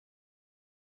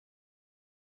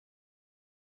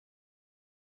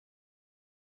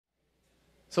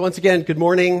So once again, good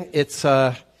morning. It's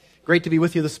great to be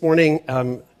with you this morning.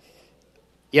 I'm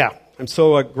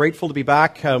so grateful to be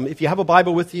back. If you have a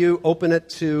Bible with you, open it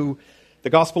to the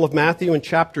Gospel of Matthew in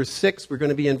chapter 6. We're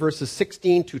going to be in verses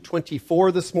 16 to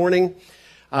 24 this morning.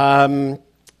 We're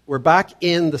back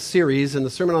in the series in the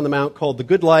Sermon on the Mount called The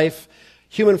Good Life,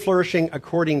 Human Flourishing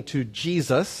According to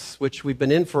Jesus, which we've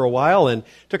been in for a while and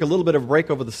took a little bit of a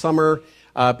break over the summer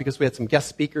because we had some guest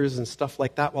speakers and stuff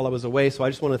like that while I was away. So I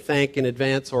just want to thank in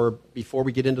advance, or before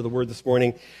we get into the Word this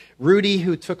morning, Rudy,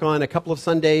 who took on a couple of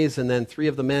Sundays, and then three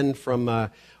of the men from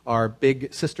our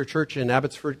big sister church in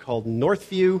Abbotsford called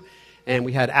Northview. And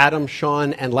we had Adam,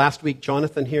 Sean, and last week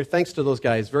Jonathan here. Thanks to those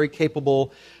guys, very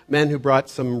capable men who brought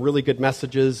some really good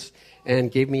messages and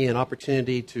gave me an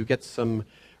opportunity to get some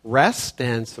rest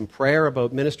and some prayer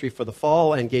about ministry for the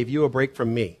fall, and gave you a break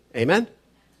from me. Amen?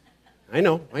 I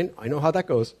know how that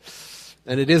goes.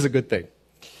 And it is a good thing.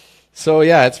 So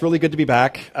yeah, it's really good to be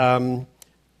back.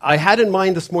 I had in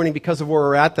mind this morning, because of where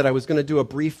we're at, that I was going to do a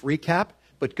brief recap,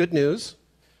 but good news,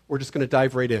 we're just going to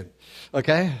dive right in.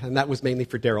 Okay? And that was mainly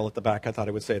for Daryl at the back. I thought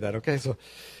I would say that. Okay?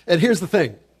 And here's the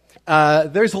thing.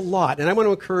 There's a lot, and I want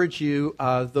to encourage you,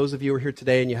 those of you who are here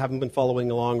today and you haven't been following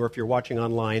along, or if you're watching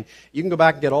online, you can go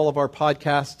back and get all of our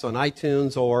podcasts on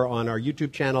iTunes or on our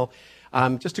YouTube channel,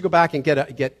 just to go back and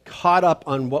get caught up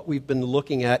on what we've been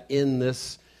looking at in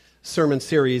this sermon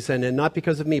series, and not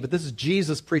because of me, but this is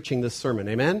Jesus preaching this sermon,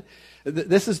 amen?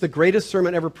 This is the greatest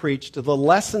sermon ever preached. The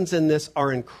lessons in this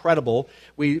are incredible.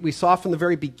 We saw from the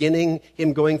very beginning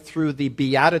him going through the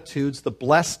Beatitudes. The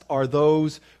blessed are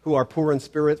those who are poor in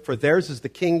spirit, for theirs is the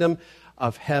kingdom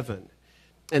of heaven.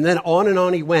 And then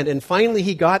on he went. And finally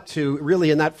he got to,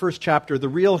 really in that first chapter, the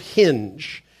real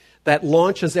hinge that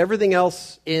launches everything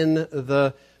else in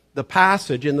the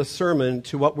passage, in the sermon,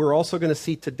 to what we're also going to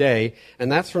see today.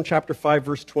 And that's from chapter 5,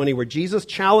 verse 20, where Jesus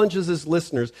challenges his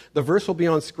listeners. The verse will be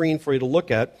on screen for you to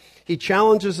look at. He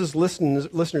challenges his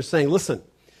listeners saying, listen,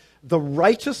 the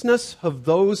righteousness of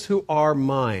those who are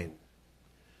mine,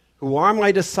 who are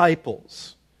my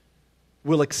disciples,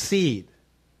 will exceed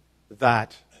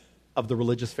that of the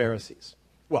religious Pharisees.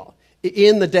 Well,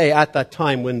 in the day at that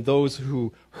time when those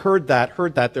who heard that,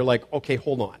 they're like, okay,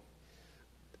 hold on.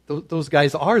 Those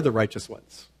guys are the righteous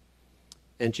ones.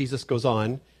 And Jesus goes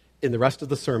on in the rest of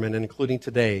the sermon, and including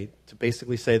today, to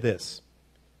basically say this: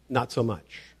 not so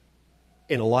much.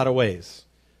 In a lot of ways,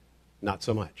 not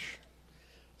so much.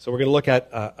 So we're going to look at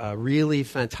a really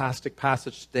fantastic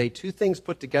passage today. Two things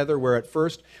put together where at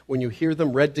first, when you hear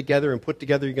them read together and put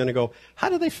together, you're going to go, how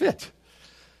do they fit?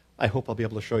 I hope I'll be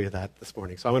able to show you that this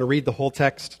morning. So I'm going to read the whole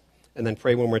text and then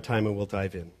pray one more time, and we'll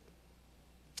dive in.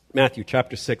 Matthew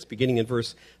chapter 6, beginning in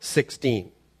verse 16.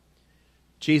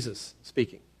 Jesus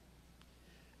speaking.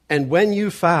 And when you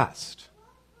fast,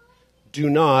 do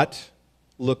not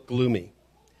look gloomy,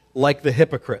 like the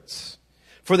hypocrites,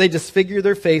 for they disfigure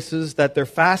their faces, that their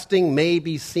fasting may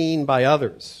be seen by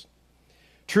others.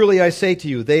 Truly I say to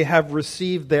you, they have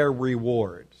received their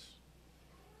reward.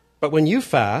 But when you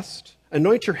fast,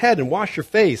 anoint your head and wash your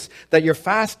face, that your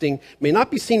fasting may not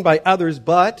be seen by others,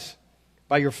 but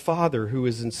by your Father who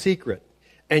is in secret.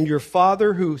 And your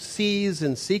Father who sees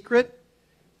in secret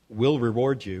will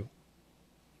reward you.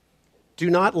 Do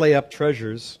not lay up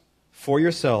treasures for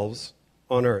yourselves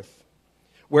on earth,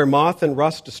 where moth and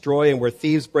rust destroy and where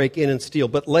thieves break in and steal,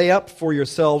 but lay up for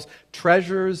yourselves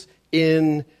treasures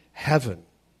in heaven,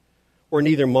 where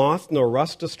neither moth nor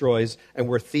rust destroys and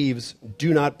where thieves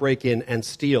do not break in and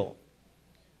steal.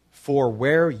 For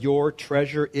where your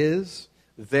treasure is,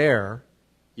 there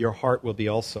your heart will be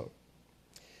also.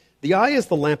 The eye is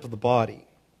the lamp of the body.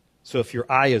 So if your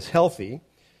eye is healthy,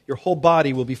 your whole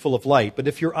body will be full of light. But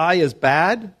if your eye is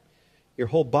bad, your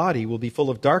whole body will be full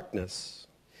of darkness.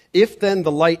 If then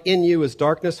the light in you is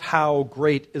darkness, how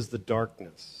great is the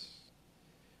darkness?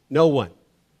 No one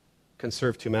can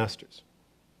serve two masters.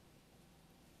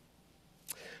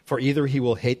 For either he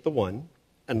will hate the one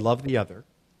and love the other,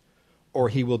 or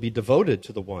he will be devoted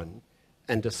to the one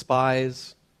and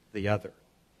despise the other.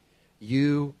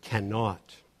 You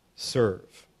cannot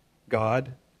serve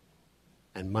God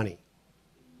and money.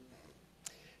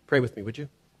 Pray with me, would you?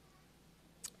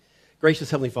 Gracious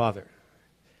Heavenly Father,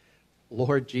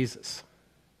 Lord Jesus,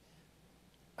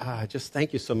 just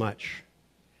thank you so much.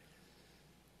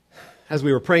 As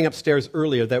we were praying upstairs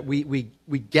earlier, that we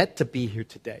get to be here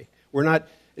today.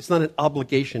 It's not an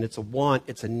obligation, it's a want,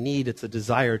 it's a need, it's a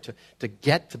desire to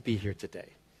get to be here today.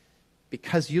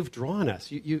 Because you've drawn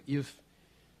us.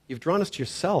 You've drawn us to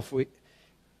yourself.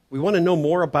 We want to know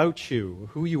more about you,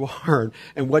 who you are,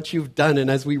 and what you've done. And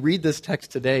as we read this text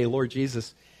today, Lord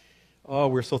Jesus,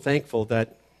 we're so thankful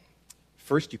that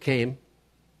first you came,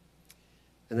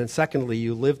 And then secondly,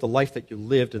 you lived the life that you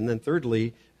lived. And then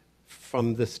thirdly,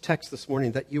 from this text this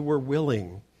morning, that you were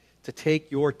willing to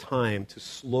take your time to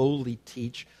slowly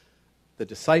teach the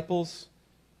disciples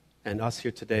and us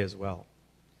here today as well,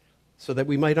 so that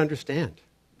we might understand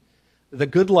the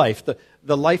good life,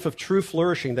 the life of true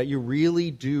flourishing that you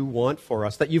really do want for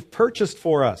us, that you've purchased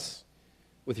for us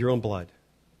with your own blood.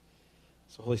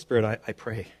 So Holy Spirit, I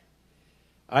pray.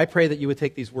 I pray that you would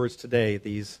take these words today,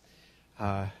 these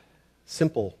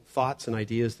simple thoughts and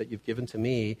ideas that you've given to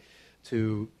me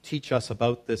to teach us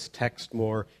about this text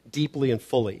more deeply and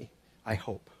fully, I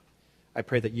hope. I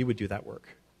pray that you would do that work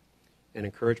and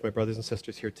encourage my brothers and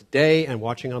sisters here today and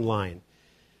watching online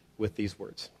with these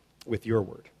words, with your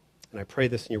word. And I pray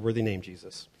this in your worthy name,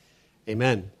 Jesus.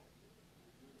 Amen.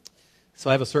 So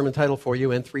I have a sermon title for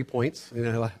you and 3 points.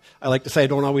 I like to say I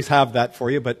don't always have that for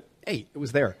you, but hey, it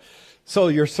was there. So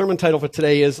your sermon title for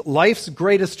today is Life's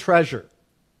Greatest Treasure.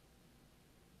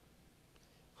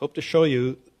 Hope to show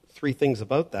you 3 things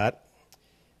about that.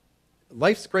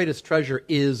 Life's greatest treasure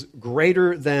is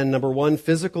greater than, number 1,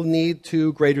 physical need,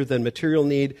 2, greater than material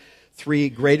need, 3,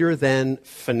 greater than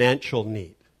financial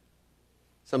need.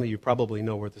 Some of you probably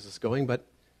know where this is going, but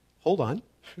hold on.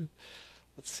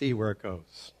 Let's see where it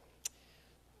goes.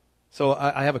 So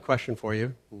I have a question for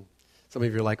you. Some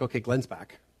of you are like, okay, Glenn's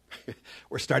back.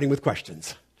 We're starting with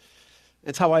questions.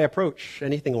 That's how I approach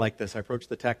anything like this. I approach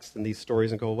the text and these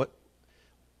stories and go,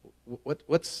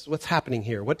 what's happening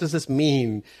here? What does this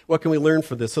mean? What can we learn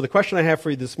from this? So the question I have for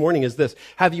you this morning is this.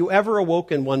 Have you ever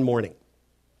awoken one morning?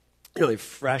 You're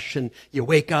fresh and you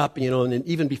wake up, and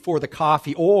even before the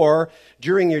coffee or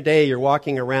during your day, you're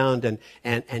walking around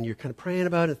and you're kind of praying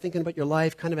about it, thinking about your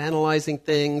life, kind of analyzing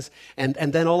things. And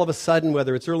then all of a sudden,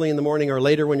 whether it's early in the morning or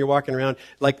later when you're walking around,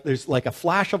 like there's like a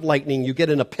flash of lightning, you get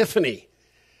an epiphany.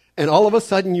 And all of a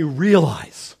sudden you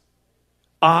realize,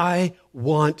 I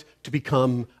want to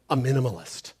become a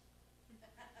minimalist.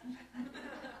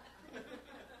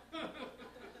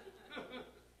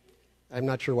 I'm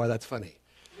not sure why that's funny.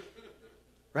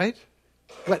 Right?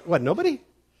 What, nobody?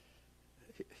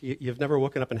 You've never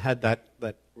woken up and had that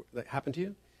happen to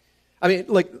you? I mean,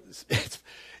 it's,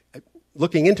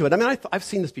 looking into it, I've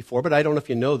seen this before, but I don't know if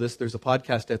you know this. There's a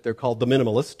podcast out there called The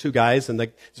Minimalists, 2 guys, and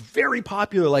it's very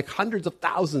popular, like hundreds of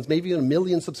thousands, maybe even 1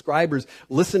 million subscribers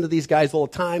listen to these guys all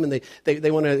the time, and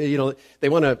they want to, they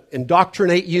want to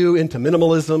indoctrinate you into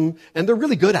minimalism, and they're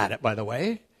really good at it, by the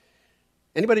way.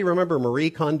 Anybody remember Marie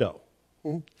Kondo?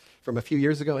 From a few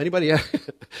years ago? Anybody?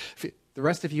 The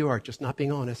rest of you are just not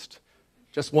being honest.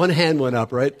 Just one hand went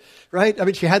up, right?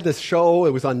 Right? She had this show.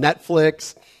 It was on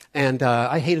Netflix, and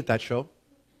I hated that show.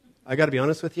 I got to be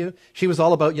honest with you. She was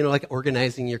all about, like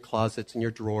organizing your closets and your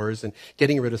drawers and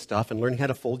getting rid of stuff and learning how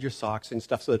to fold your socks and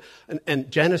stuff. And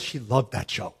Janice, she loved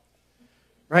that show,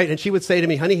 right? And she would say to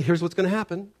me, honey, here's what's going to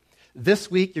happen.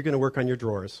 This week, you're going to work on your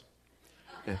drawers.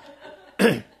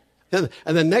 Yeah. And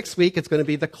then next week, it's going to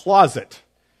be the closet.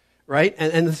 Right?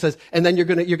 And it says, and then you're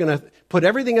gonna put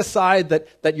everything aside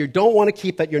that you don't want to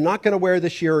keep, that you're not going to wear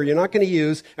this year or you're not going to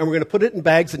use, and we're going to put it in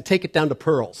bags and take it down to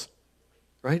Pearls.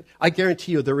 Right? I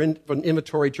guarantee you their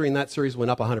inventory during that series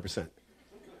went up 100%.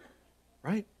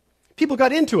 Right? People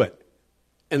got into it,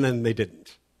 and then they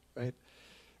didn't. Right?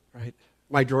 Right?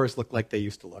 My drawers look like they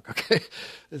used to look. Okay?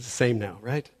 It's the same now.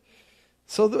 Right?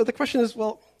 So the question is,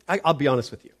 well, I'll be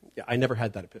honest with you. Yeah, I never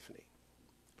had that epiphany.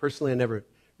 Personally, I never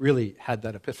really had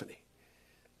that epiphany.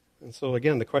 And so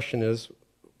again, the question is,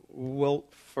 well,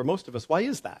 for most of us, why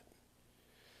is that?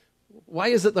 Why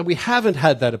is it that we haven't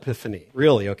had that epiphany,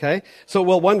 really, okay? So,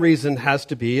 well, one reason has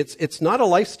to be it's not a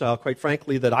lifestyle, quite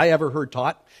frankly, that I ever heard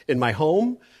taught in my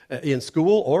home, in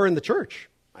school, or in the church.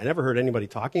 I never heard anybody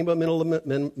talking about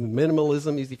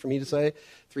minimalism, easy for me to say,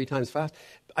 3 times fast.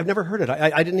 I've never heard it.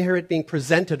 I didn't hear it being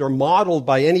presented or modeled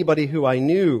by anybody who I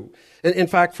knew. In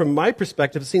fact, from my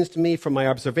perspective, it seems to me, from my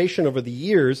observation over the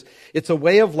years, it's a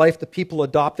way of life that people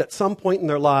adopt at some point in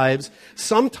their lives,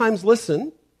 sometimes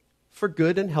listen for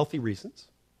good and healthy reasons.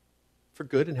 For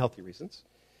good and healthy reasons.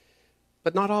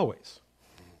 But not always.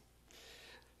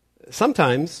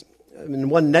 Sometimes,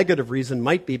 one negative reason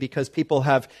might be because people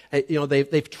have,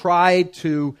 they've tried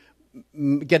to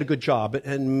get a good job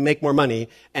and make more money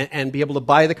and be able to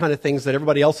buy the kind of things that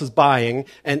everybody else is buying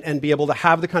and be able to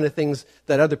have the kind of things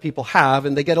that other people have,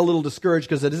 and they get a little discouraged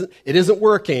because it isn't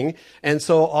working. And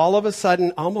so all of a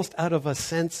sudden, almost out of a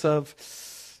sense of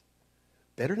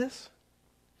bitterness,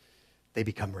 they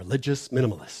become religious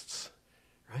minimalists,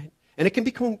 right? And it can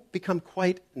become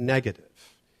quite negative.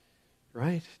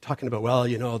 Right? Talking about,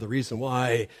 the reason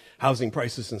why housing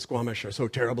prices in Squamish are so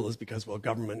terrible is because,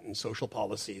 government and social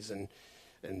policies, and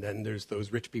then there's those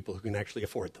rich people who can actually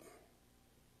afford them.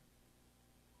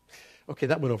 Okay,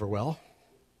 that went over well.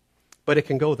 But it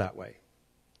can go that way.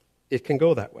 It can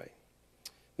go that way.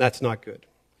 That's not good.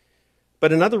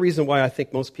 But another reason why I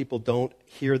think most people don't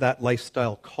hear that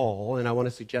lifestyle call, and I want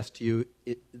to suggest to you,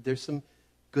 there's some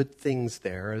good things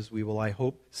there, as we will, I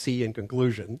hope, see in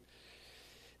conclusion,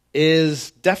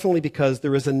 is definitely because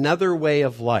there is another way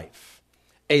of life,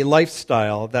 a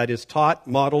lifestyle that is taught,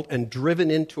 modeled, and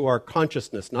driven into our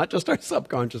consciousness, not just our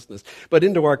subconsciousness, but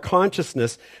into our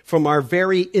consciousness from our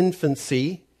very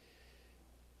infancy,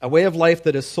 a way of life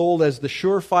that is sold as the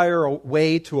surefire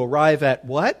way to arrive at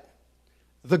what?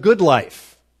 The good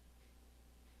life.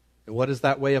 And what is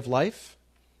that way of life?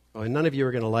 Well, none of you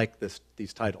are going to like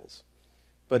these titles,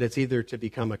 but it's either to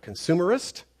become a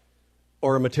consumerist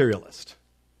or a materialist.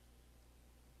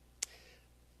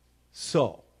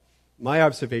 So, my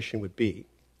observation would be,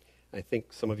 I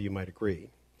think some of you might agree,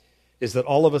 is that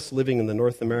all of us living in the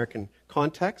North American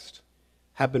context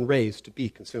have been raised to be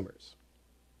consumers.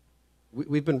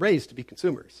 We've been raised to be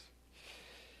consumers.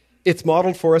 It's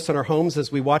modeled for us in our homes as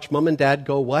we watch mom and dad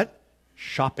go what?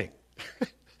 Shopping.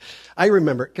 I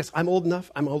remember, because I'm old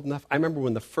enough. I remember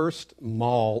when the first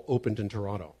mall opened in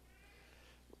Toronto.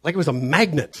 Like it was a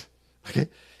magnet. Okay?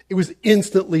 It was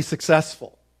instantly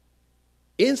successful.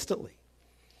 Instantly.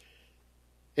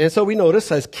 And so we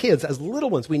notice as kids, as little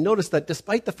ones, we notice that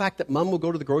despite the fact that mom will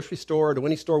go to the grocery store or to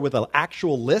any store with an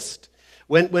actual list,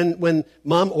 when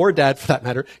mom or dad, for that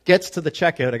matter, gets to the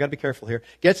checkout, I got to be careful here,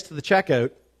 gets to the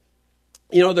checkout,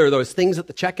 you know, there are those things at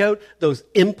the checkout, those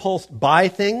impulse buy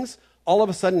things. All of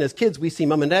a sudden, as kids, we see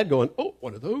mom and dad going, oh,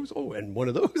 one of those, oh, and one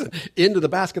of those, and into the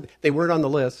basket. They weren't on the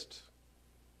list,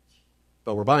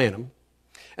 but we're buying them.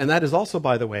 And that is also,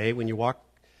 by the way, when you walk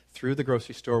through the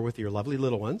grocery store with your lovely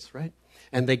little ones, right?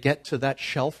 And they get to that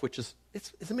shelf, which is,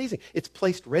 it's amazing. It's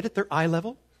placed right at their eye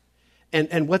level.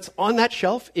 And what's on that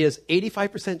shelf is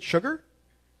 85% sugar,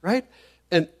 right?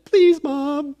 And please,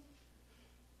 Mom,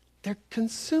 they're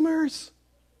consumers.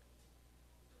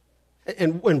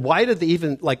 And why did they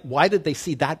even, why did they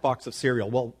see that box of cereal?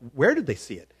 Well, where did they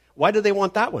see it? Why did they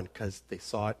want that one? Because they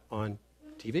saw it on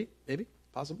TV, maybe,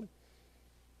 possibly.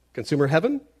 Consumer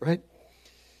heaven, right?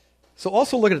 So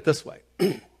also look at it this way.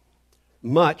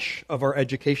 Much of our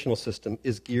educational system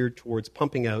is geared towards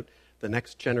pumping out the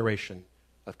next generation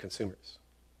of consumers.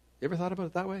 You ever thought about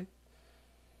it that way?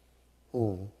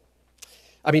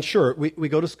 I mean, sure, we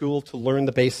go to school to learn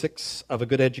the basics of a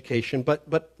good education,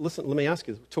 but listen, let me ask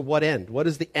you, to what end? What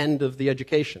is the end of the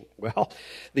education? Well,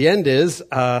 the end is,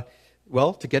 to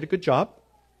get a good job,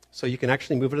 so you can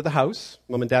actually move into the house.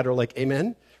 Mom and dad are like,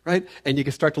 amen, right? And you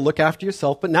can start to look after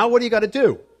yourself, but now what do you got to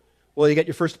do? Well, you get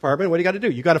your first apartment, what do you got to do?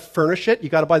 You got to furnish it, you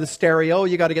got to buy the stereo,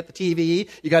 you got to get the TV,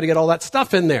 you got to get all that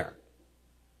stuff in there.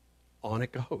 On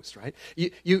it goes, right?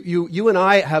 You and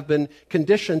I have been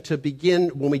conditioned to begin,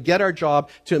 when we get our job,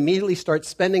 to immediately start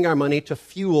spending our money to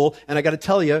fuel, and I got to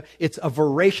tell you, it's a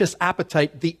voracious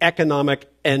appetite, the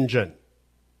economic engine.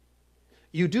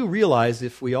 You do realize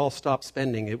if we all stop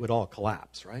spending, it would all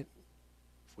collapse, right?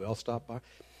 If we all stop buying.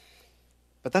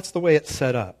 But that's the way it's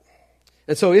set up.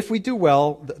 And so if we do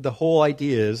well, the whole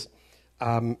idea is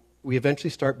we eventually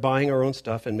start buying our own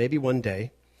stuff, and maybe one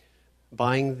day,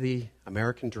 buying the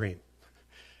American dream.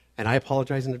 And I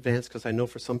apologize in advance because I know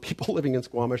for some people living in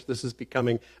Squamish, this is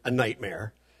becoming a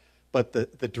nightmare. But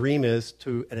the dream is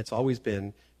to, and it's always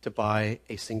been, to buy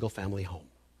a single-family home,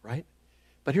 right?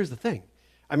 But here's the thing.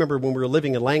 I remember when we were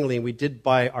living in Langley and we did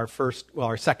buy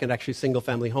our second actually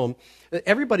single-family home,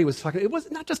 everybody was talking, it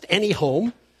was not just any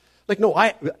home. Like, no,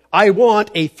 I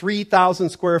want a 3,000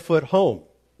 square foot home.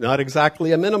 Not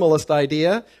exactly a minimalist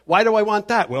idea. Why do I want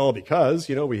that? Well, because,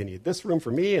 we need this room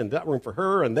for me and that room for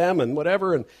her and them and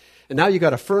whatever. And now you got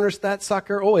to furnish that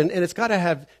sucker. Oh, and it's got to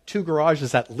have 2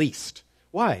 garages at least.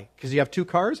 Why? Because you have 2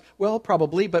 cars? Well,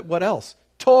 probably, but what else?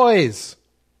 Toys.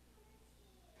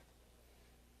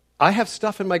 I have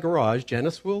stuff in my garage,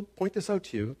 Janice will point this out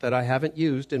to you, that I haven't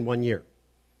used in 1 year.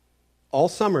 All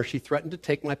summer, she threatened to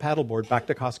take my paddleboard back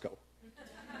to Costco.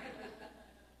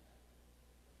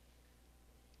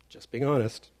 Just being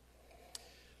honest.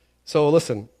 So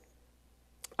listen,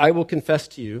 I will confess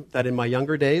to you that in my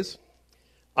younger days,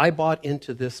 I bought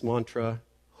into this mantra,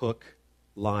 hook,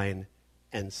 line,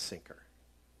 and sinker.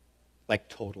 Like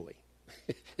totally.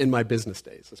 In my business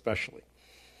days, especially.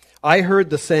 I heard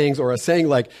the sayings, or a saying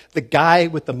like, the guy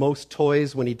with the most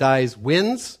toys when he dies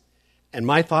wins, and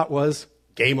my thought was,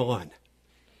 game on.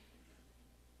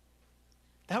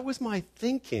 That was my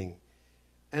thinking.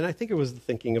 And I think it was the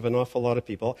thinking of an awful lot of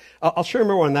people. I'll share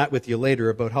more on that with you later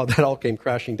about how that all came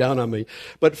crashing down on me.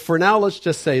 But for now, let's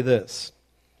just say this.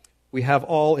 We have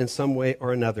all, in some way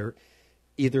or another,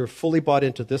 either fully bought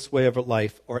into this way of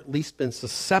life or at least been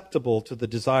susceptible to the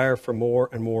desire for more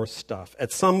and more stuff.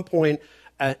 At some point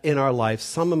in our life,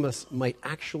 some of us might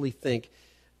actually think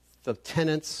the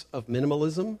tenets of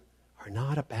minimalism are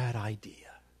not a bad idea.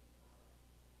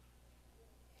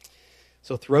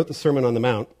 So throughout the Sermon on the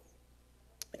Mount,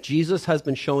 Jesus has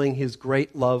been showing his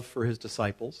great love for his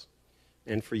disciples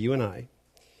and for you and I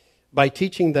by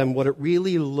teaching them what it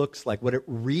really looks like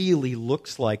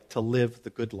to live the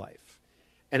good life.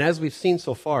 And as we've seen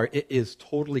so far, it is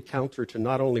totally counter to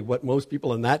not only what most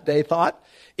people in that day thought,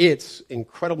 it's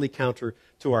incredibly counter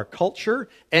to our culture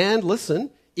and,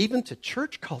 listen, even to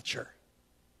church culture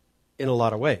in a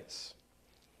lot of ways.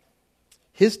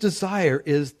 His desire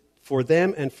is for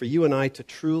them and for you and I to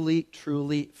truly,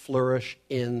 truly flourish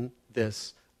in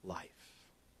this life.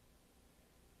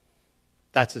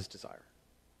 That's his desire.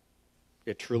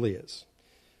 It truly is.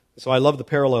 So I love the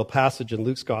parallel passage in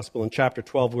Luke's Gospel in chapter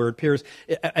 12 where it appears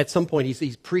at some point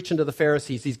he's preaching to the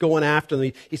Pharisees, he's going after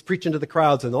them, he's preaching to the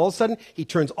crowds, and all of a sudden he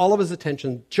turns all of his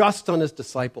attention just on his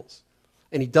disciples.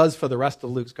 And he does for the rest of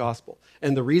Luke's Gospel.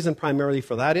 And the reason primarily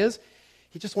for that is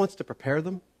he just wants to prepare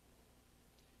them.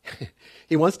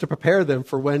 He wants to prepare them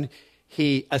for when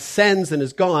he ascends and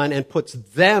is gone and puts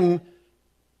them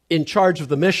in charge of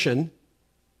the mission.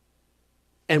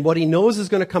 And what he knows is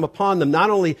going to come upon them, not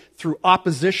only through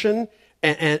opposition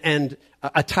and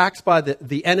attacks by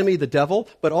the enemy, the devil,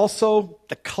 but also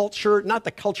the culture, not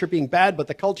the culture being bad, but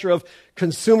the culture of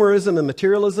consumerism and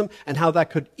materialism and how that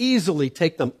could easily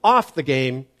take them off the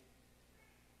game.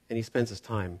 And he spends his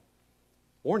time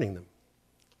warning them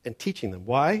and teaching them.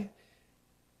 Why?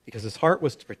 Because his heart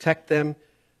was to protect them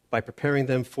by preparing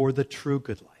them for the true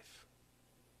good life.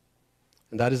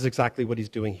 And that is exactly what he's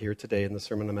doing here today in the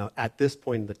Sermon on the Mount at this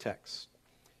point in the text.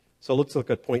 So let's look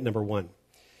at point number 1.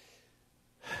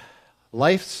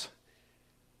 Life's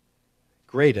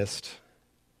greatest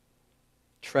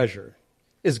treasure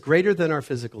is greater than our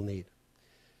physical need.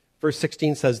 Verse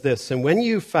 16 says this, "And when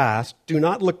you fast, do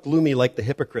not look gloomy like the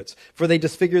hypocrites, for they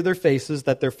disfigure their faces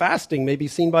that their fasting may be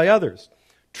seen by others.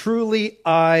 Truly,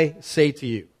 I say to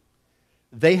you,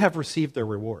 they have received their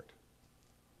reward."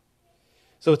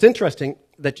 So it's interesting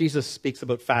that Jesus speaks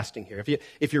about fasting here.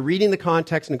 If you're reading the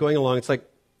context and going along, it's like,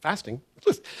 fasting?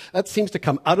 That seems to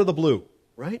come out of the blue,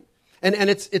 right? And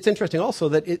it's interesting also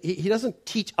that he doesn't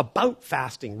teach about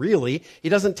fasting, really. He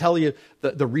doesn't tell you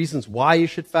the reasons why you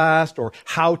should fast or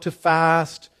how to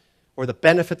fast or the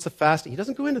benefits of fasting. He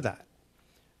doesn't go into that.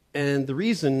 And the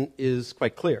reason is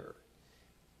quite clear.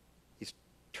 He's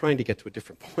trying to get to a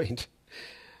different point.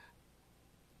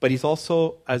 But he's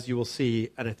also, as you will see,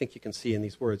 and I think you can see in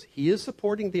these words, he is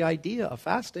supporting the idea of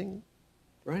fasting,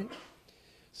 right?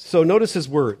 So notice his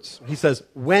words. He says,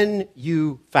 when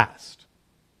you fast.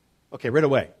 Okay, right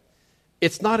away.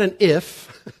 It's not an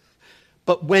if,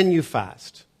 but when you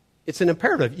fast. It's an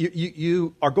imperative.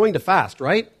 You are going to fast,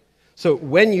 right? So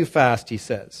when you fast, he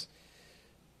says.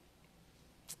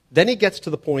 Then he gets to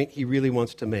the point he really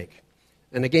wants to make.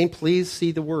 And again, please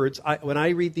see the words. When I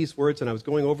read these words, and I was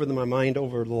going over them in my mind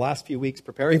over the last few weeks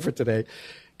preparing for today,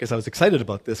 because I was excited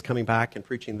about this, coming back and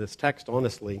preaching this text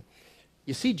honestly,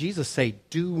 you see Jesus say,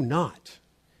 do not.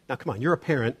 Now, come on, you're a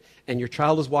parent, and your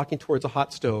child is walking towards a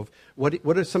hot stove.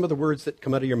 What are some of the words that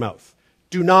come out of your mouth?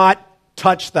 Do not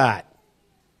touch that.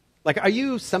 Like, are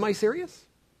you semi-serious?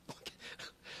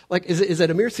 Like, is it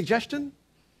a mere suggestion?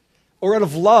 Or out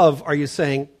of love, are you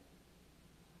saying,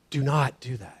 do not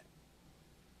do that?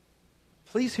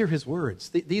 Please hear his words.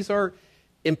 These are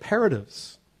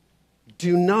imperatives.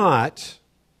 Do not.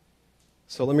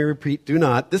 So let me repeat, do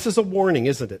not. This is a warning,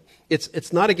 isn't it?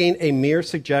 It's not, again, a mere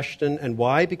suggestion. And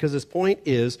why? Because his point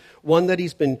is one that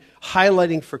he's been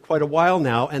highlighting for quite a while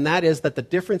now, and that is that the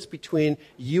difference between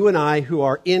you and I who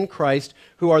are in Christ,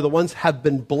 who are the ones have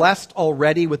been blessed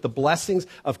already with the blessings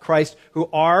of Christ, who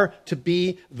are to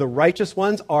be the righteous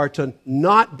ones, are to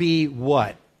not be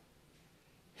what?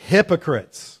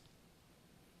 Hypocrites.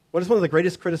 What is one of the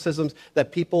greatest criticisms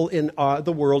that people in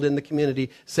the world, in the community,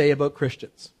 say about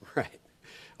Christians? Right.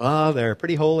 Well, they're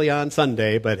pretty holy on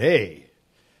Sunday, but hey,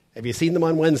 have you seen them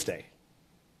on Wednesday?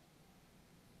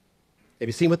 Have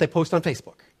you seen what they post on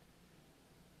Facebook?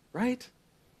 Right?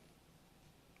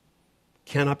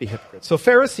 Cannot be hypocrites. So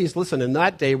Pharisees, listen, in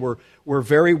that day were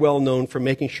very well known for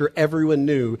making sure everyone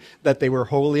knew that they were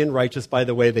holy and righteous by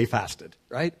the way they fasted,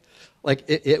 right? Like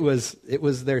it was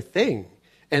their thing.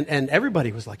 And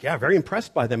everybody was like, yeah, very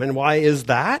impressed by them. And why is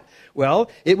that? Well,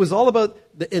 it was all about,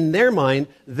 in their mind,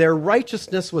 their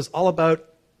righteousness was all about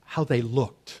how they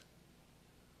looked.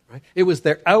 Right? It was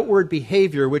their outward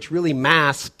behavior which really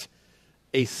masked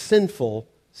a sinful,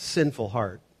 sinful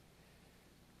heart.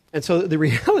 And so the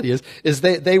reality is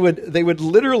they would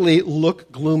literally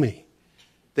look gloomy.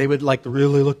 They would like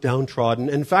really look downtrodden.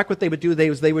 In fact, what they would do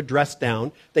they would dress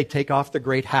down. They'd take off their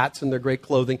great hats and their great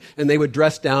clothing, and they would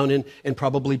dress down in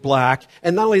probably black.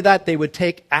 And not only that, they would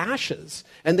take ashes,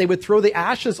 and they would throw the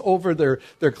ashes over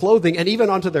their clothing and even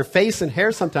onto their face and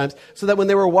hair sometimes, so that when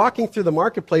they were walking through the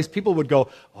marketplace, people would go,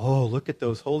 "Oh, look at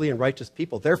those holy and righteous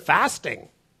people. They're fasting."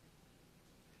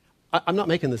 I'm not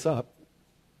making this up.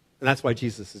 And that's why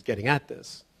Jesus is getting at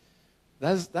this.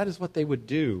 That is what they would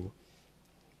do.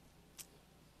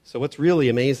 So what's really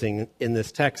amazing in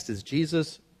this text is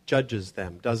Jesus judges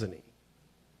them, doesn't he?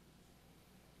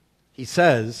 He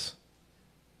says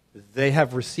they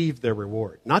have received their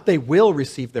reward. Not they will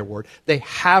receive their reward. They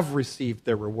have received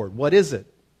their reward. What is it?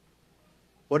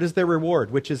 What is their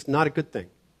reward? Which is not a good thing.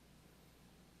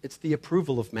 It's the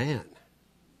approval of man.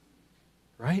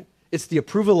 Right? It's the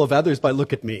approval of others by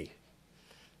look at me.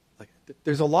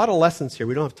 There's a lot of lessons here.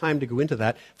 We don't have time to go into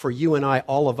that for you and I,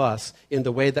 all of us, in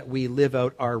the way that we live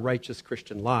out our righteous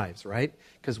Christian lives, right?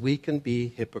 Because we can be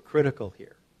hypocritical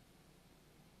here.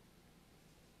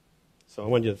 So I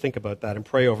want you to think about that and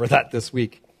pray over that this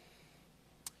week.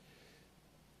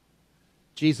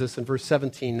 Jesus, in verse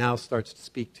 17, now starts to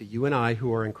speak to you and I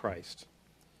who are in Christ.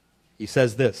 He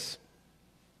says this,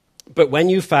 "But when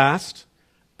you fast,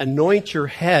 anoint your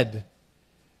head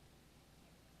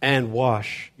and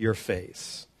wash your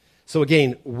face." So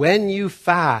again, when you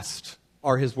fast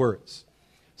are his words.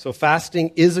 So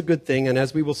fasting is a good thing, and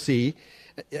as we will see,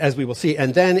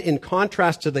 and then in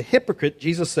contrast to the hypocrite,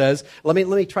 Jesus says, let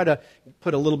me try to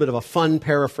put a little bit of a fun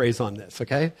paraphrase on this,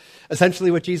 okay?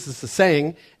 Essentially what Jesus is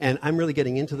saying, and I'm really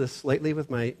getting into this lately with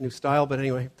my new style, but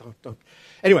anyway, don't.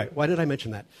 Anyway, why did I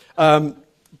mention that?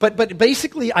 But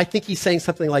basically, I think he's saying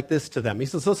something like this to them. He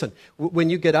says, listen, when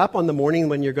you get up on the morning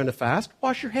when you're going to fast,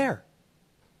 wash your hair.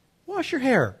 Wash your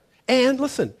hair. And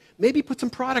listen, maybe put some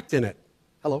product in it.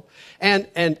 Hello. And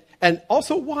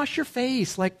also wash your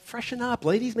face, like freshen up.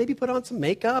 Ladies, maybe put on some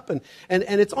makeup. And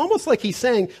it's almost like he's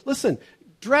saying, listen,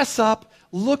 dress up,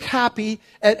 look happy,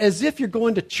 as if you're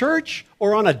going to church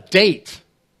or on a date.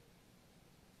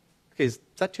 Okay, is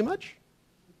that too much?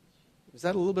 Is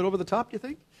that a little bit over the top, do you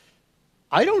think?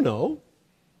 I don't know.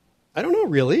 I don't know,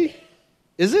 really.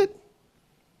 Is it?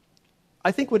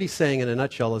 I think what he's saying in a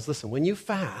nutshell is, listen, when you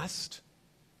fast,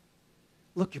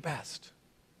 look your best.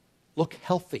 Look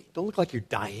healthy. Don't look like you're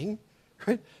dying,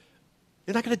 right?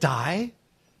 You're not going to die.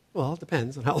 Well, it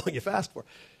depends on how long you fast for.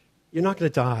 You're not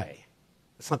going to die.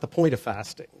 That's not the point of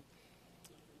fasting.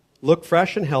 Look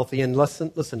fresh and healthy, and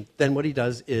listen, then what he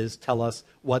does is tell us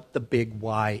what the big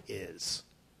why is.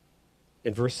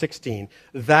 In verse 16,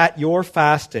 that your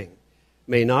fasting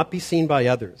may not be seen by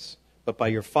others, but by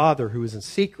your Father who is in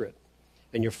secret.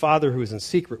 And your Father who is in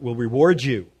secret will reward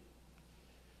you.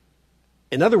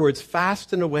 In other words,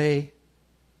 fast in a way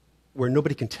where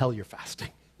nobody can tell you're fasting.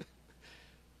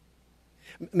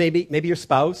 Maybe your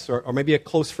spouse or maybe a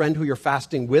close friend who you're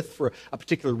fasting with for a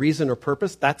particular reason or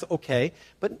purpose, that's okay.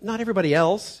 But not everybody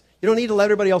else. You don't need to let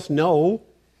everybody else know.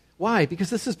 Why? Because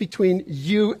this is between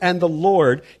you and the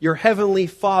Lord, your heavenly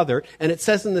Father. And it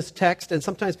says in this text, and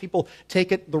sometimes people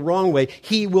take it the wrong way,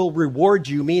 he will reward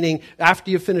you, meaning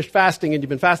after you've finished fasting and you've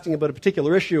been fasting about a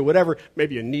particular issue or whatever,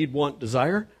 maybe a need, want,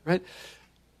 desire, right?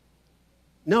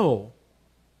 No.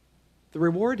 The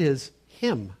reward is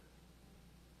him.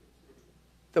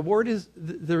 The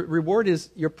reward is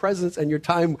your presence and your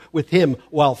time with him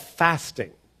while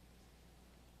fasting.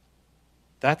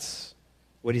 That's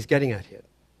what he's getting at here.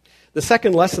 The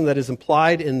second lesson that is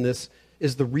implied in this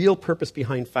is the real purpose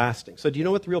behind fasting. So do you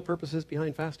know what the real purpose is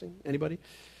behind fasting? Anybody?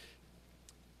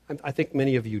 I think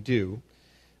many of you do.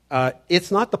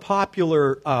 It's not the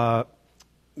popular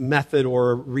method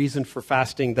or reason for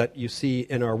fasting that you see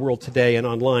in our world today and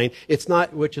online. It's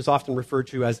not, which is often referred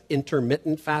to as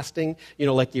intermittent fasting,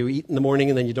 like you eat in the morning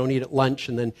and then you don't eat at lunch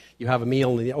and then you have a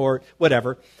meal or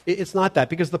whatever. It's not that,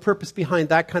 because the purpose behind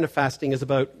that kind of fasting is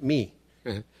about me.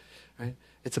 Right?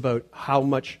 It's about how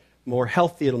much more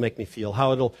healthy it'll make me feel,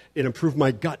 how it'll improve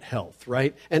my gut health,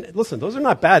 right? And listen, those are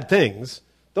not bad things.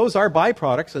 Those are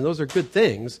byproducts and those are good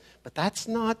things, but that's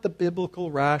not the biblical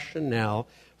rationale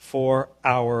for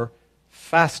our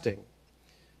fasting.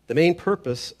 The main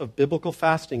purpose of biblical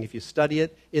fasting, if you study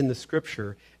it in the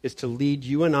Scripture, is to lead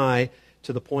you and I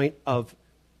to the point of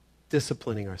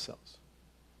disciplining ourselves.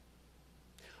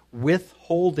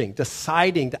 Withholding,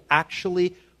 deciding to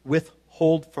actually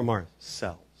withhold from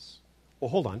ourselves. Well,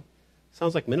 hold on.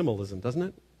 Sounds like minimalism, doesn't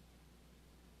it?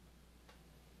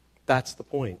 That's the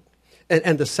point.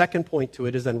 And the second point to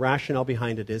it is, and rationale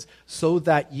behind it is, so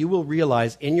that you will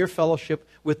realize in your fellowship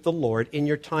with the Lord, in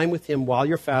your time with Him while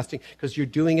you're fasting, because you're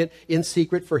doing it in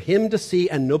secret for Him to see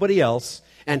and nobody else,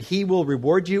 and He will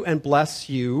reward you and bless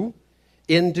you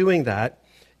in doing that,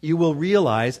 you will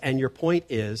realize, and your point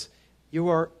is, you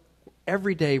are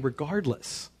every day,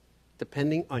 regardless,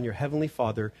 depending on your Heavenly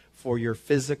Father for your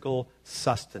physical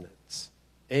sustenance.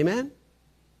 Amen?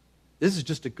 This is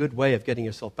just a good way of getting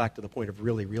yourself back to the point of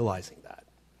really realizing that.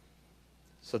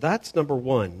 So that's number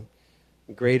one,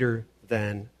 greater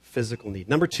than physical need.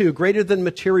 Number two, greater than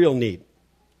material need.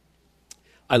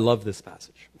 I love this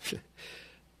passage.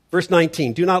 Verse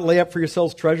 19, do not lay up for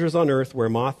yourselves treasures on earth where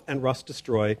moth and rust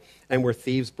destroy and where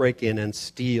thieves break in and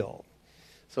steal.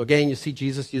 So again, you see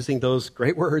Jesus using those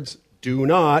great words, do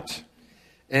not.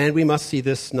 And we must see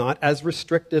this not as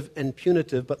restrictive and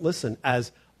punitive, but listen,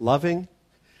 as loving.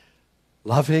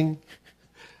 You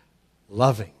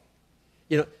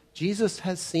know, Jesus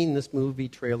has seen this movie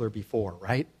trailer before,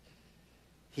 right?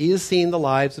 He has seen the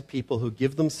lives of people who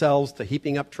give themselves to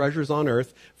heaping up treasures on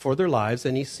earth for their lives,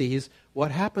 and he sees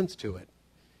what happens to it.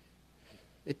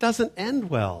 It doesn't end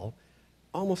well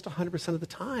almost 100% of the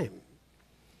time.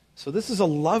 So this is a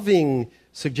loving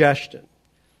suggestion.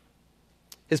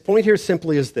 His point here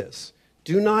simply is this.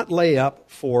 Do not lay up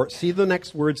for, see the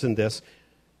next words in this,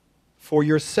 for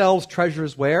yourselves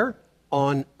treasures where?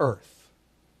 On earth.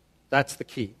 That's the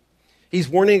key. He's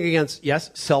warning against,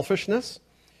 yes, selfishness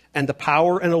and the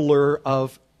power and allure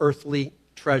of earthly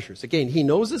treasures. Again, he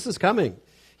knows this is coming.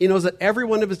 He knows that every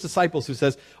one of his disciples who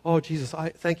says, oh, Jesus, I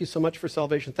thank you so much for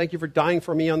salvation. Thank you for dying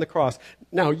for me on the cross.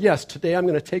 Now, yes, today I'm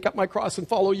going to take up my cross and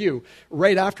follow you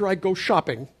right after I go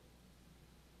shopping.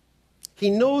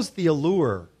 He knows the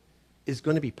allure is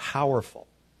going to be powerful.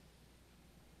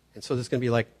 And so there's going to be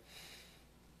like,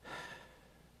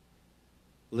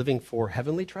 living for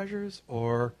heavenly treasures,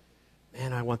 or,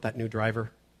 man, I want that new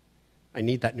driver. I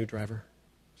need that new driver.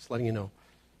 Just letting you know.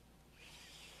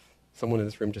 Someone in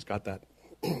this room just got that.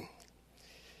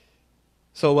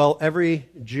 So, well, every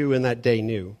Jew in that day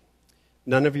knew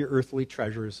none of your earthly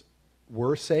treasures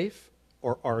were safe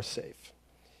or are safe.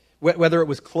 Whether it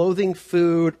was clothing,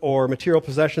 food, or material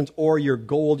possessions, or your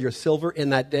gold, your silver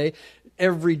in that day,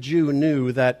 every Jew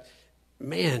knew that,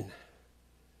 man,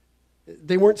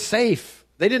 they weren't safe.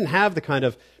 They didn't have the kind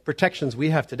of protections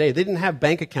we have today. They didn't have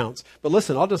bank accounts. But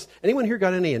listen, anyone here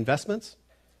got any investments?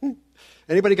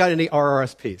 Anybody got any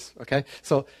RRSPs? Okay,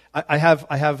 so I have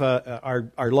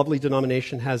our lovely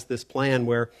denomination has this plan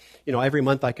where, you know, every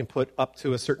month I can put up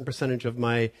to a certain percentage of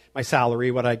my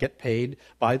salary, what I get paid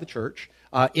by the church,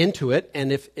 into it.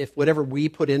 And if whatever we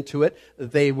put into it,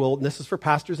 they will, and this is for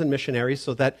pastors and missionaries,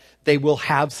 so that they will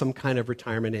have some kind of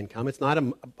retirement income. It's not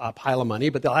a pile of money,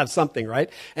 but they'll have something,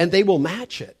 right? And they will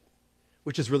match it,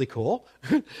 which is really cool.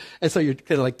 And so you're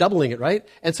kind of like doubling it, right?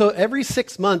 And so every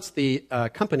 6 months, the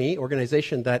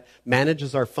organization that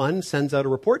manages our fund sends out a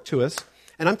report to us.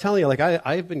 And I'm telling you, like,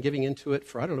 I've been giving into it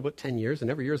for, I don't know, about 10 years. And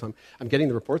every year I'm getting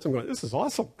the reports. I'm going, this is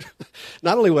awesome.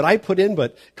 Not only what I put in,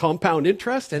 but compound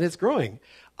interest, and it's growing.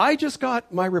 I just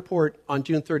got my report on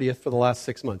June 30th for the last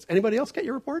 6 months. Anybody else get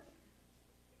your report?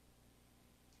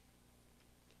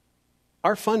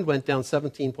 Our fund went down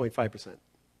 17.5%.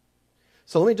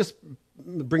 So let me just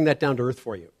bring that down to earth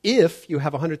for you. If you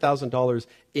have $100,000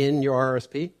 in your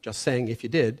RRSP, just saying if you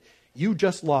did, you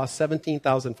just lost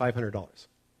 $17,500.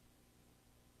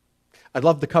 I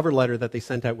love the cover letter that they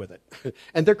sent out with it.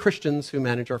 And they're Christians who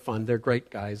manage our fund. They're great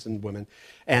guys and women.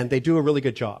 And they do a really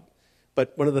good job.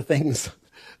 But one of the things,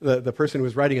 the person who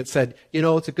was writing it said, you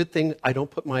know, it's a good thing I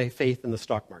don't put my faith in the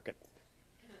stock market.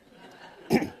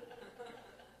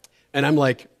 And I'm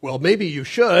like, well, maybe you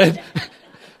should.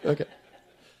 Okay.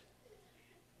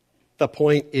 The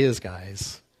point is,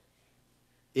 guys,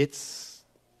 it's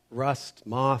rust,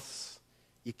 moths.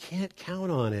 You can't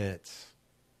count on it.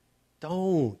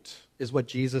 Don't, is what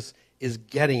Jesus is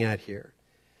getting at here.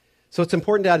 So it's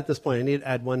important to add at this point, I need to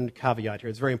add one caveat here.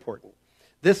 It's very important.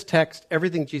 This text,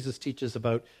 everything Jesus teaches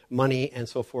about money and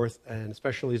so forth, and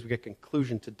especially as we get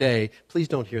conclusion today, please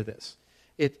don't hear this.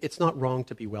 It's not wrong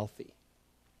to be wealthy.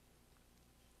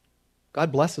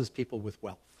 God blesses people with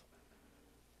wealth.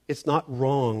 It's not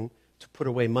wrong to put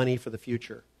away money for the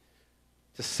future,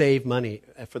 to save money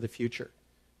for the future,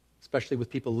 especially with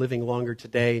people living longer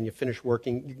today and you finish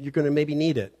working, you're going to maybe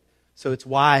need it. So it's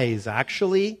wise.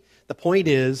 Actually, the point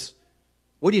is,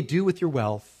 what do you do with your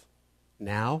wealth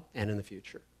now and in the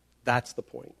future? That's the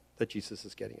point that Jesus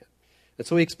is getting at. And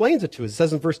so he explains it to us. It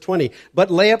says in verse 20,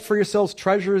 but lay up for yourselves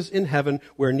treasures in heaven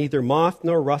where neither moth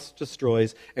nor rust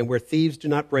destroys and where thieves do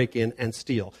not break in and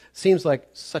steal. Seems like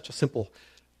such a simple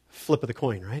flip of the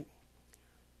coin, right?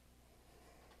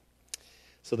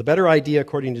 So the better idea,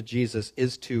 according to Jesus,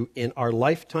 is to, in our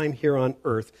lifetime here on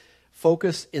earth,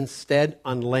 focus instead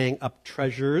on laying up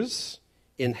treasures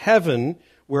in heaven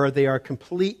where they are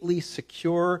completely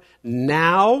secure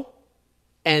now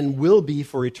and will be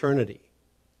for eternity.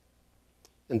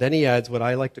 And then he adds what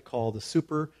I like to call the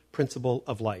super principle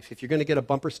of life. If you're going to get a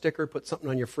bumper sticker, put something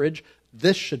on your fridge,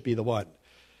 this should be the one.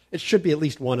 It should be at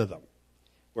least one of them,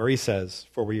 where he says,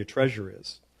 for where your treasure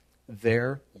is,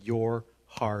 there your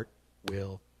heart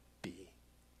will be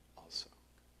also.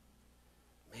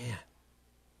 Man.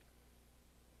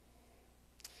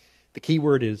 The key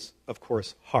word is, of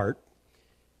course, heart.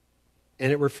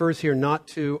 And it refers here not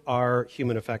to our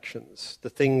human affections, the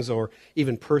things or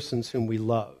even persons whom we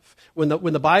love. When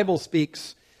the Bible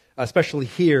speaks, especially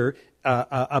here,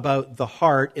 about the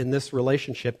heart in this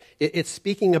relationship, it's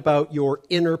speaking about your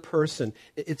inner person.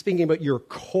 It's speaking about your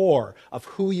core of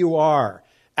who you are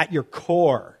at your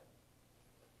core.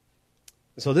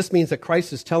 So this means that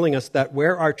Christ is telling us that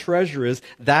where our treasure is,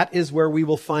 that is where we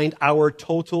will find our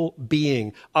total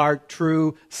being, our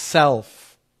true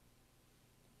self,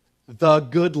 the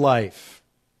good life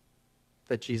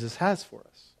that Jesus has for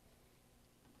us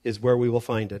is where we will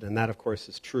find it. And that, of course,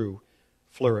 is true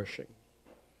flourishing.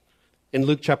 In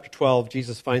Luke chapter 12,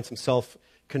 Jesus finds himself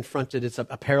confronted. It's a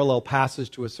parallel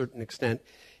passage to a certain extent.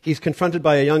 He's confronted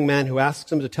by a young man who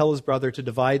asks him to tell his brother to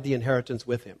divide the inheritance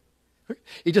with him.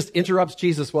 He just interrupts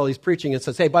Jesus while he's preaching and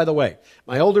says, hey, by the way,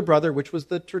 my older brother, which was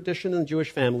the tradition in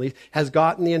Jewish families, has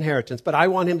gotten the inheritance, but I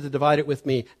want him to divide it with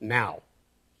me now.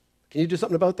 Can you do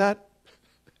something about that?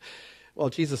 Well,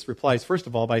 Jesus replies, first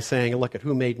of all, by saying, look at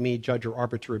who made me judge or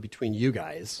arbiter between you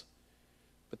guys.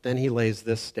 But then he lays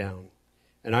this down.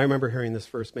 And I remember hearing this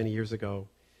verse many years ago.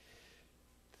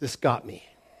 This got me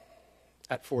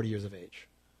at 40 years of age.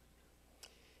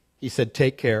 He said,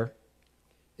 take care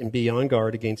and be on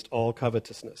guard against all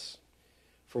covetousness,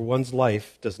 for one's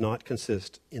life does not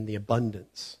consist in the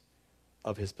abundance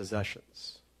of his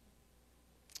possessions.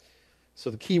 So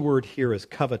the key word here is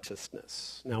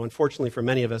covetousness. Now, unfortunately for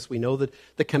many of us, we know that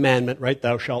the commandment, right,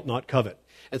 thou shalt not covet.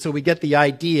 And so we get the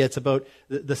idea, it's about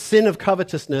the sin of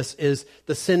covetousness is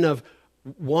the sin of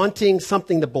wanting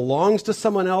something that belongs to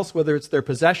someone else, whether it's their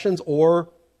possessions or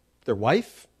their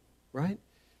wife, right?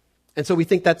 And so we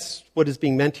think that's what is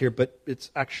being meant here, but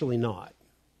it's actually not.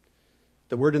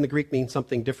 The word in the Greek means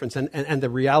something different. And the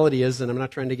reality is, and I'm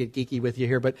not trying to get geeky with you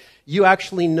here, but you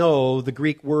actually know the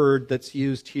Greek word that's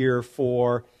used here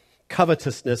for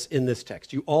covetousness in this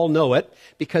text. You all know it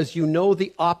because you know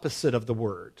the opposite of the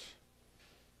word.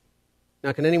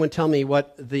 Now, can anyone tell me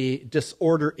what the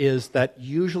disorder is that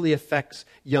usually affects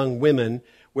young women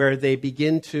where they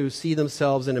begin to see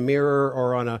themselves in a mirror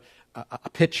or on a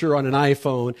picture on an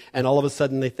iPhone, and all of a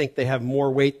sudden they think they have more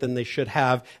weight than they should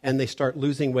have, and they start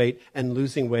losing weight and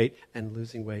losing weight and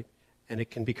losing weight, and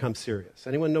it can become serious.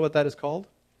 Anyone know what that is called?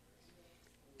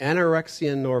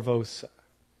 Anorexia nervosa.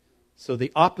 So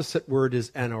the opposite word is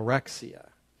anorexia,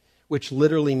 which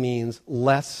literally means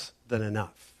less than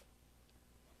enough.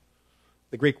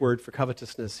 The Greek word for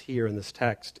covetousness here in this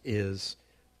text is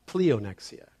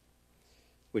pleonexia,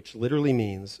 which literally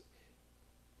means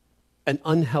an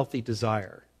unhealthy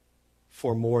desire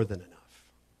for more than enough.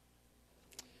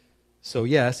 So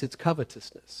yes, it's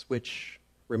covetousness, which,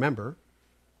 remember,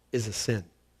 is a sin.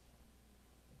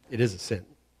 It is a sin.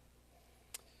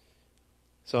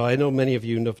 So I know many of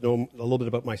you know a little bit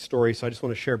about my story, so I just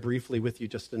want to share briefly with you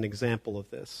just an example of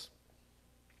this.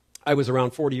 I was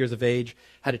around 40 years of age,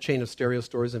 had a chain of stereo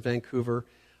stores in Vancouver,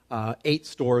 8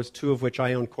 stores, 2 of which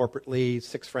I owned corporately,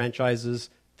 6 franchises.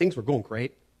 Things were going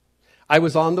great. I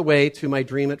was on the way to my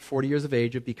dream at 40 years of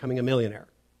age of becoming a millionaire.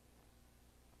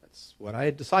 That's what I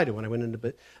had decided when I went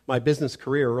into my business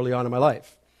career early on in my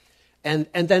life. And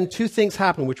then 2 things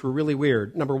happened which were really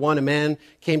weird. Number 1, a man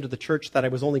came to the church that I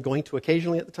was only going to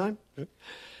occasionally at the time.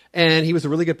 And he was a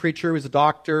really good preacher. He was a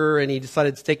doctor, and he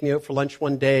decided to take me out for lunch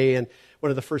one day. And one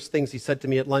of the first things he said to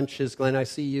me at lunch is, Glenn, I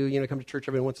see you come to church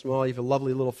every once in a while. You have a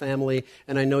lovely little family,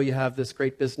 and I know you have this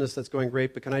great business that's going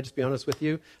great, but can I just be honest with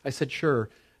you? I said, sure.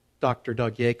 Dr.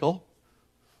 Doug Yakel,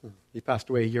 he passed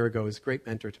away a year ago, he's a great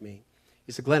mentor to me.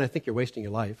 He said, Glenn, I think you're wasting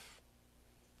your life.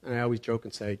 And I always joke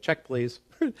and say, check, please.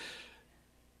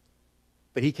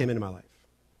 But he came into my life.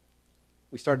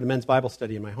 We started a men's Bible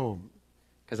study in my home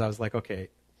because I was like, okay,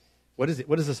 what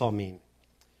does this all mean?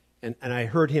 And I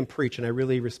heard him preach, and I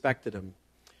really respected him.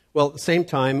 Well, at the same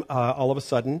time, all of a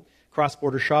sudden,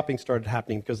 cross-border shopping started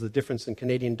happening because of the difference in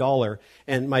Canadian dollar.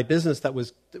 And my business that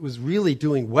was really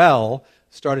doing well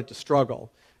started to struggle.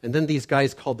 And then these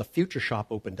guys called the Future Shop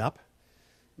opened up.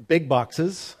 Big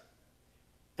boxes.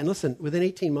 And listen, within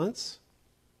 18 months,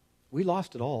 we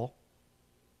lost it all.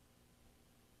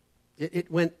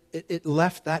 It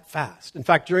left that fast. In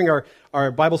fact, during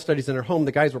our Bible studies in our home,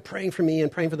 the guys were praying for me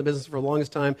and praying for the business for the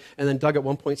longest time. And then Doug at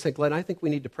one point said, Glenn, I think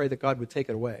we need to pray that God would take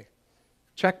it away.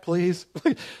 Check, please.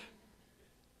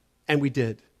 And we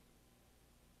did.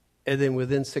 And then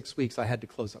within 6 weeks, I had to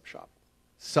close up shop,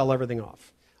 sell everything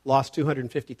off. Lost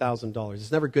 $250,000.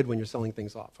 It's never good when you're selling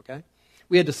things off, okay?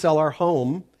 We had to sell our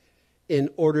home in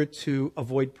order to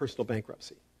avoid personal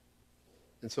bankruptcy.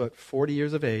 And so at 40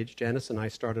 years of age, Janice and I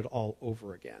started all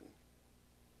over again.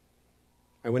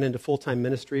 I went into full-time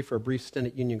ministry for a brief stint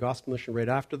at Union Gospel Mission right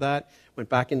after that, went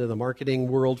back into the marketing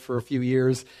world for a few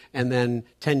years, and then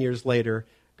 10 years later,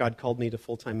 God called me to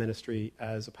full-time ministry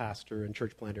as a pastor and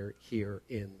church planter here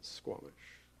in Squamish.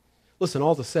 Listen,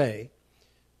 all to say,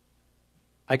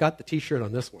 I got the t-shirt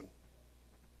on this one.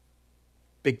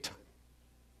 Big time.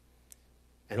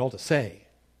 And all to say,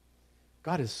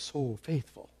 God is so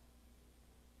faithful.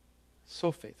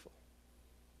 So faithful.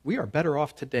 We are better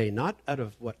off today, not out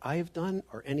of what I have done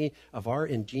or any of our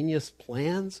ingenious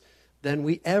plans, than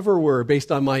we ever were based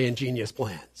on my ingenious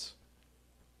plans.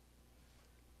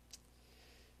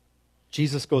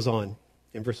 Jesus goes on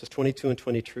in verses 22 and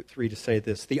 23 to say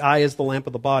this. The eye is the lamp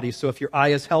of the body, so if your eye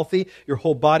is healthy, your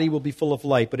whole body will be full of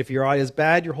light. But if your eye is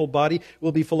bad, your whole body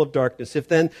will be full of darkness. If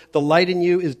then the light in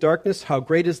you is darkness, how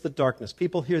great is the darkness?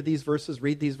 People hear these verses,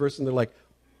 read these verses, and they're like,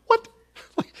 what?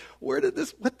 Where did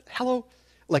this, what, hello?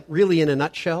 Like really in a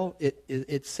nutshell,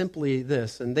 it's simply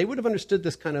this. And they would have understood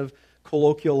this kind of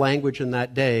colloquial language in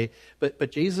that day.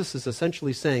 But Jesus is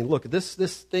essentially saying, look, this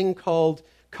thing called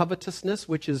covetousness,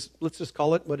 which is, let's just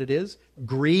call it what it is,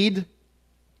 greed,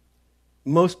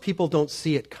 most people don't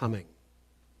see it coming.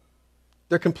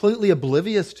 They're completely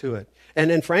oblivious to it.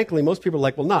 And frankly, most people are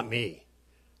like, well, not me.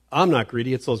 I'm not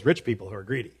greedy. It's those rich people who are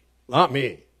greedy. Not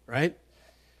me, right?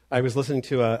 I was listening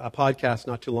to a podcast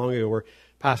not too long ago where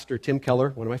Pastor Tim Keller,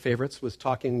 one of my favorites, was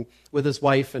talking with his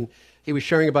wife, and he was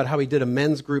sharing about how he did a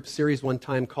men's group series one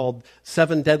time called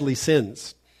 7 Deadly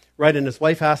Sins, right? And his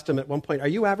wife asked him at one point, are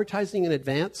you advertising in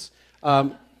advance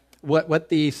what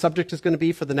the subject is going to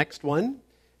be for the next one?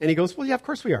 And he goes, well, yeah, of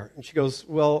course we are. And she goes,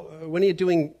 well, when are you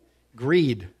doing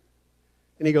greed?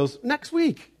 And he goes, next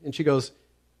week. And she goes,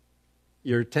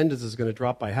 your attendance is going to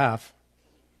drop by half.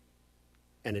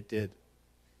 And it did.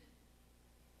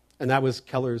 And that was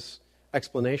Keller's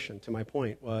explanation to my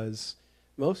point, was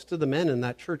most of the men in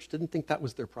that church didn't think that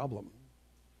was their problem.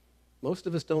 Most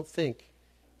of us don't think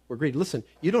we're greedy. Listen,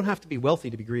 you don't have to be wealthy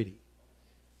to be greedy.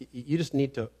 You just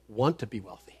need to want to be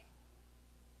wealthy.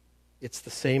 It's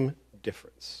the same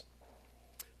difference.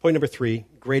 Point number 3,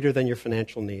 greater than your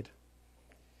financial need.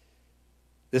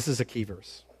 This is a key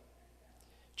verse.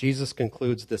 Jesus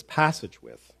concludes this passage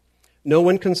with, no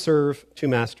one can serve 2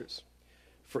 masters.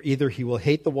 For either he will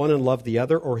hate the one and love the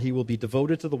other, or he will be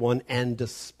devoted to the one and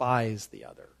despise the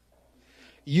other.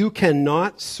 You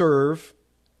cannot serve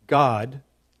God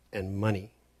and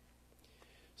money.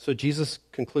 So Jesus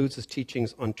concludes his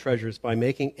teachings on treasures by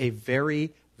making a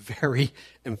very, very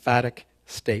emphatic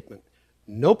statement.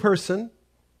 No person,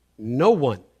 no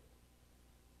one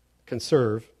can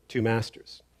serve 2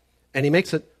 masters. And he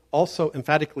makes it also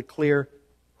emphatically clear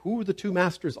who the 2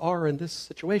 masters are in this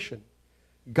situation.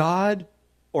 God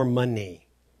or money.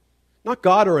 Not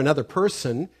God or another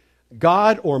person,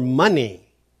 God or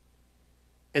money.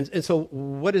 And so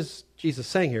what is Jesus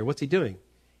saying here? What's he doing?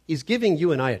 He's giving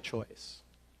you and I a choice.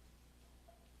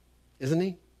 Isn't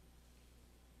he?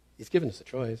 He's given us a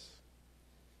choice.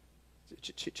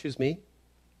 Choose me.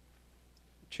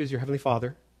 Choose your Heavenly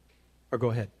Father. Or go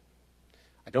ahead.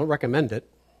 I don't recommend it,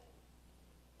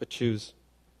 but choose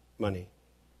money.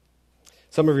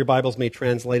 Some of your Bibles may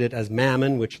translate it as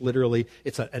mammon, which literally,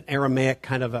 it's an Aramaic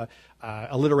kind of a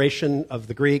alliteration of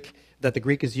the Greek, that the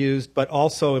Greek is used, but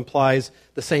also implies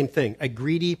the same thing, a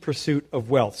greedy pursuit of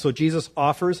wealth. So Jesus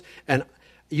offers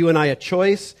you and I a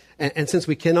choice, and since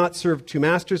we cannot serve 2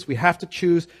 masters, we have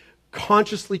to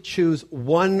consciously choose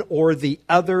one or the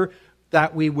other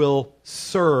that we will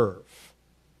serve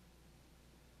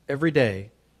every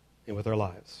day and with our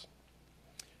lives.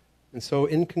 And so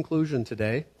in conclusion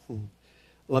today,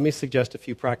 let me suggest a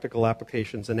few practical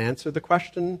applications and answer the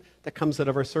question that comes out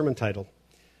of our sermon title.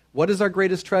 What is our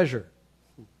greatest treasure?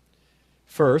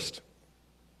 First,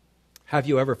 have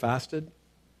you ever fasted?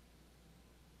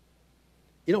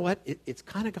 You know what? It's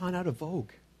kind of gone out of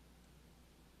vogue.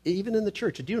 Even in the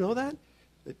church. Do you know that?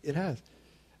 It has.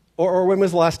 Or when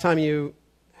was the last time you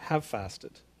have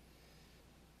fasted?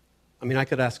 I mean, I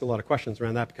could ask a lot of questions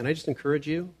around that, but can I just encourage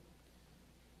you?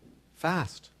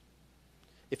 Fast.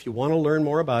 If you want to learn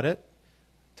more about it,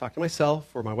 talk to myself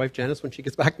or my wife Janice when she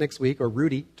gets back next week, or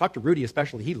Rudy. Talk to Rudy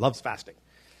especially. He loves fasting.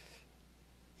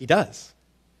 He does.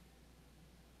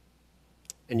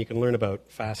 And you can learn about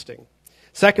fasting.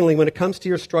 Secondly, when it comes to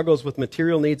your struggles with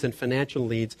material needs and financial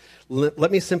needs,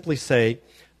 let me simply say,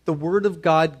 the Word of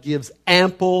God gives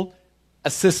ample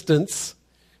assistance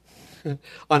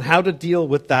on how to deal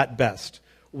with that best.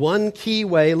 One key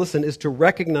way, listen, is to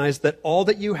recognize that all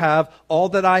that you have, all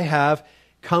that I have,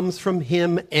 comes from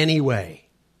Him anyway.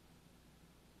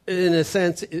 In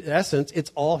essence,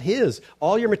 it's all His.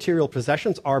 All your material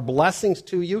possessions are blessings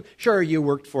to you. Sure, you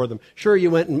worked for them. Sure,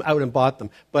 you went out and bought them.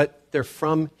 But they're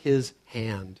from His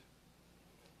hand.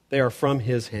 They are from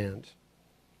His hand.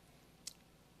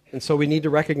 And so we need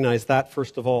to recognize that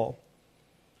first of all.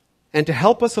 And to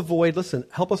help us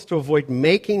to avoid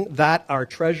making that our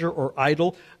treasure or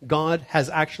idol, God has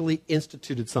actually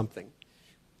instituted something.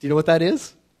 Do you know what that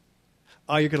is?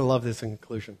 Oh, you're going to love this in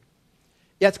conclusion.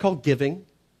 Yeah, it's called giving.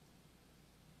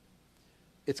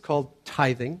 It's called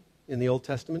tithing in the Old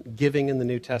Testament, giving in the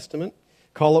New Testament.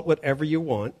 Call it whatever you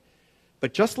want.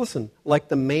 But just listen, like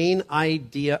the main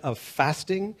idea of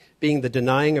fasting being the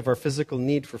denying of our physical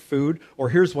need for food, or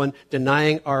here's one,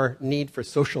 denying our need for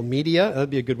social media, that would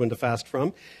be a good one to fast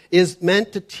from, is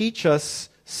meant to teach us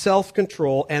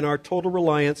self-control and our total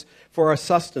reliance for our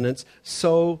sustenance,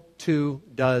 so too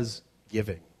does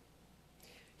giving.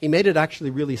 He made it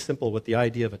actually really simple with the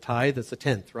idea of a tithe. It's a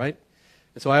tenth, right?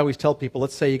 And so I always tell people,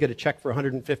 let's say you get a check for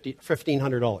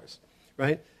 $1,500,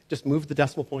 right? Just move the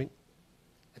decimal point.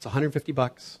 It's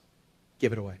 $150.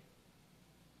 Give it away.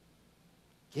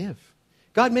 Give.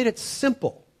 God made it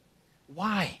simple.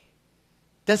 Why?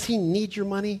 Does He need your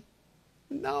money?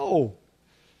 No.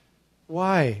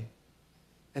 Why?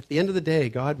 At the end of the day,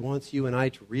 God wants you and I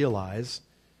to realize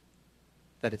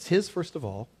that it's His first of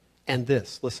all, and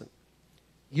this, listen,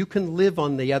 you can live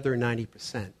on the other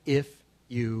 90% if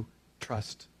you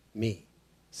trust me,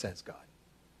 says God.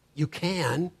 You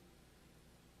can,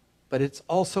 but it's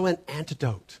also an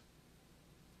antidote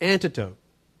to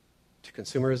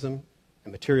consumerism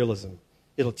and materialism.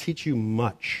 It'll teach you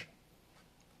much.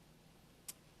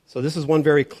 So this is one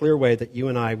very clear way that you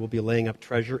and I will be laying up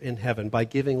treasure in heaven by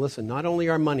giving, listen, not only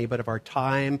our money, but of our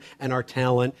time and our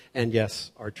talent, and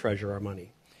yes, our treasure, our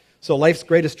money. So life's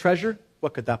greatest treasure,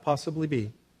 what could that possibly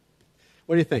be?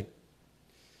 What do you think?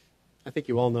 I think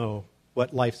you all know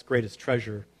what life's greatest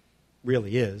treasure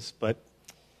really is, but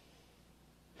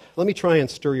let me try and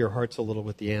stir your hearts a little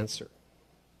with the answer.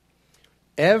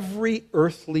 Every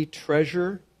earthly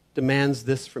treasure demands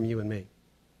this from you and me.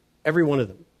 Every one of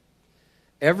them.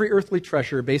 Every earthly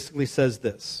treasure basically says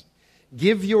this: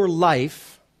 give your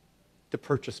life to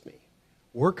purchase me.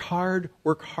 Work hard,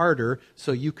 work harder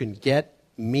so you can get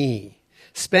me.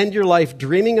 Spend your life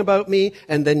dreaming about me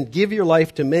and then give your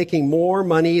life to making more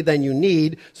money than you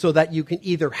need so that you can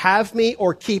either have me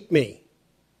or keep me.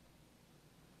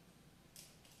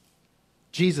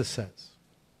 Jesus says,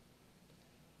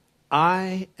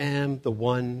 I am the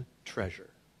one treasure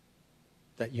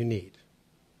that you need,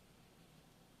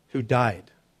 who died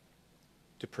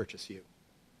to purchase you.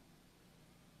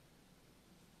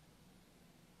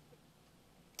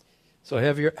 So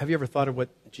have you ever thought of what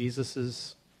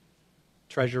Jesus'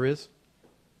 treasure is?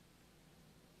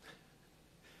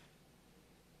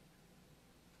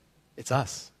 It's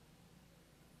us.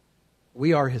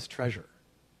 We are His treasure.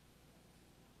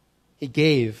 He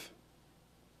gave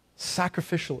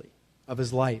sacrificially of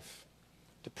His life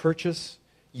to purchase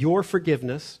your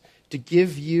forgiveness, to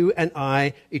give you and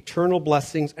I eternal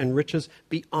blessings and riches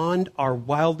beyond our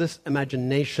wildest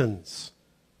imaginations.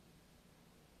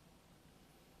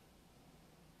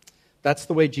 That's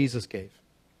the way Jesus gave.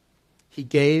 He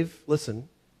gave, listen,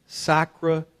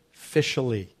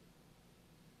 sacrificially.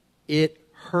 It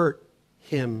hurt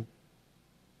Him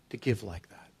to give like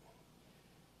that.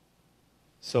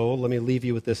 So let me leave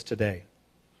you with this today.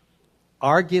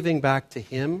 Our giving back to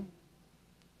Him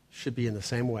should be in the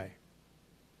same way.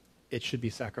 It should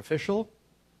be sacrificial,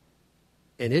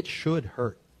 and it should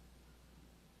hurt.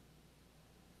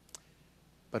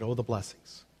 But oh, the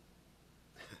blessings.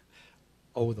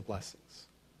 Oh, the blessings.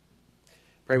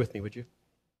 Pray with me, would you?